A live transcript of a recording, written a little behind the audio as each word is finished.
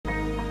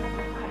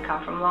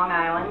come from Long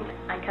Island.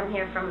 I come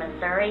here from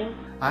Missouri.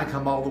 I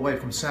come all the way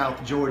from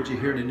South Georgia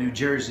here to New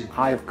Jersey.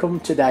 I have come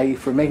today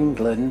from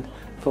England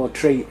for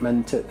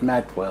treatment at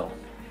Medwell.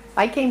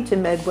 I came to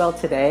Medwell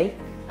today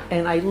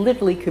and I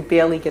literally could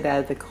barely get out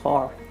of the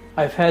car.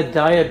 I've had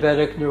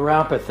diabetic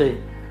neuropathy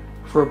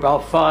for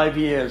about 5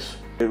 years.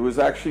 It was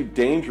actually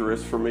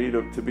dangerous for me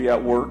to be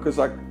at work because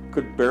I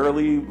could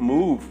barely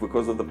move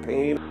because of the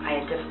pain. I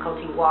had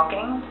difficulty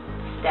walking,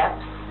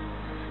 steps,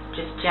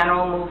 just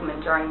general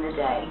movement during the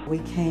day. We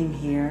came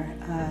here,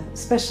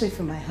 especially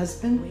for my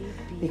husband,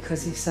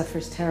 because he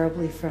suffers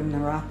terribly from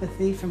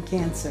neuropathy from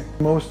cancer.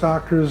 Most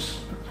doctors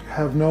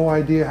have no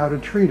idea how to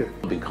treat it.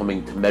 I've been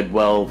coming to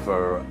Medwell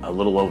for a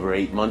little over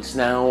 8 months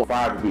now.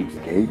 5 weeks,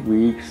 8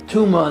 weeks.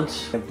 2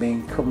 months. I've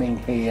been coming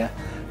here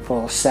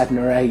for 7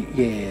 or 8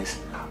 years.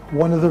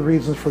 One of the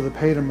reasons for the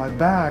pain in my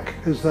back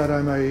is that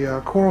I'm a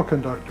choral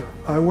conductor.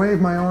 I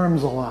wave my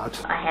arms a lot.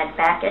 I had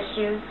back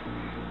issues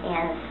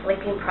and a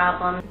sleeping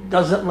problem.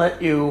 Doesn't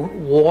let you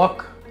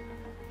walk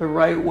the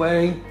right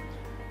way.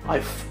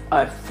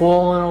 I've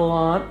fallen a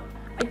lot.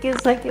 I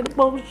guess I get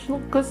emotional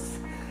because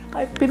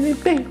I've been in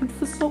pain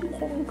for so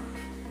long.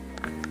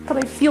 But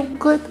I feel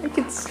good. I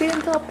can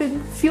stand up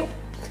and feel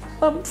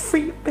I'm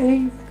free of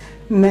pain.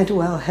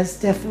 Medwell has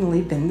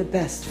definitely been the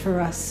best for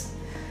us.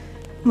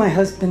 My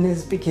husband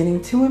is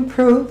beginning to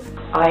improve.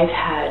 I've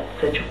had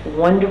such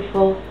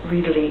wonderful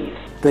relief.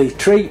 The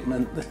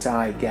treatment that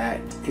I get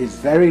is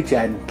very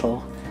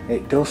gentle.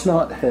 It does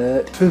not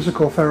hurt.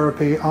 Physical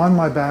therapy on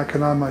my back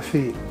and on my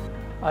feet.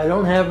 I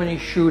don't have any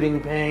shooting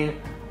pain.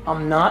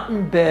 I'm not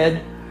in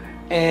bed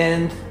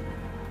and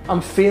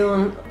I'm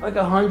feeling like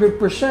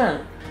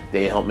 100%.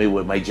 They help me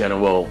with my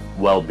general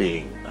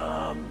well-being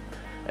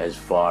as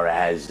far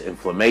as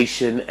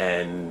inflammation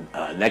and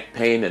neck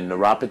pain and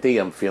neuropathy.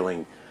 I'm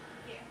feeling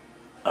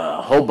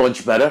a whole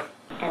bunch better.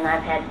 And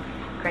I've had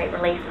great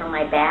relief from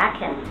my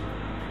back, and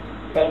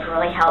they've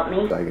really helped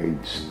me. I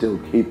can still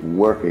keep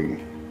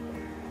working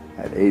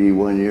at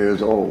 81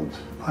 years old.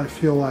 I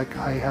feel like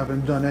I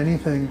haven't done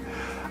anything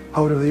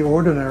out of the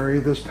ordinary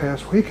this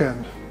past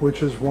weekend,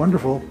 which is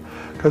wonderful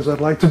because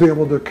I'd like to be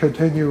able to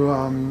continue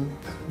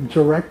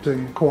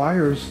directing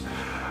choirs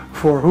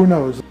for who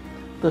knows.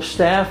 The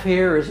staff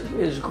here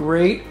is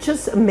great.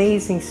 Just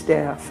amazing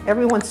staff.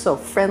 Everyone's so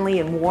friendly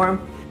and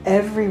warm.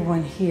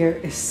 Everyone here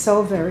is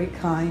so very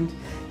kind,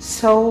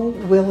 so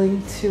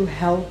willing to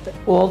help.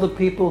 All the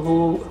people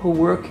who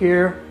work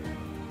here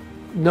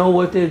know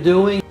what they're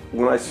doing.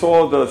 When I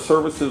saw the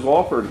services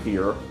offered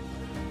here,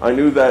 I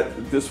knew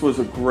that this was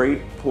a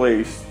great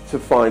place to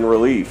find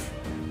relief,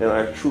 and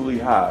I truly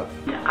have.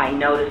 I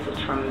noticed a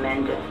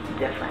tremendous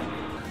difference.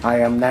 I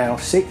am now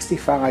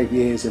 65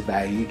 years of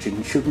age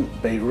and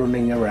shouldn't be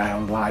running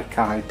around like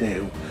I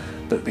do,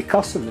 but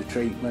because of the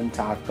treatment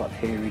I've got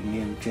here in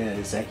New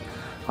Jersey,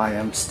 I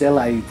am still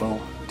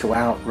able to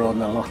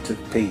outrun a lot of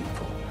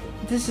people.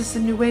 This is a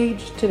new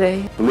age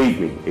today. Believe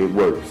me, it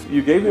works.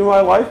 You gave me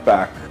my life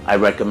back. I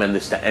recommend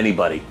this to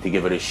anybody to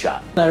give it a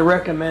shot. I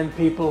recommend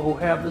people who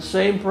have the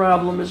same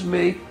problem as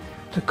me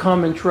to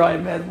come and try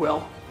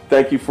Medwell.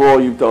 Thank you for all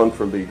you've done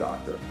for me,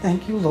 Doctor.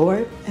 Thank you,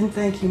 Lord, and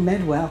thank you,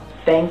 Medwell.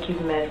 Thank you,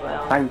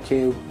 Medwell. Thank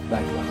you,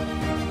 Medwell.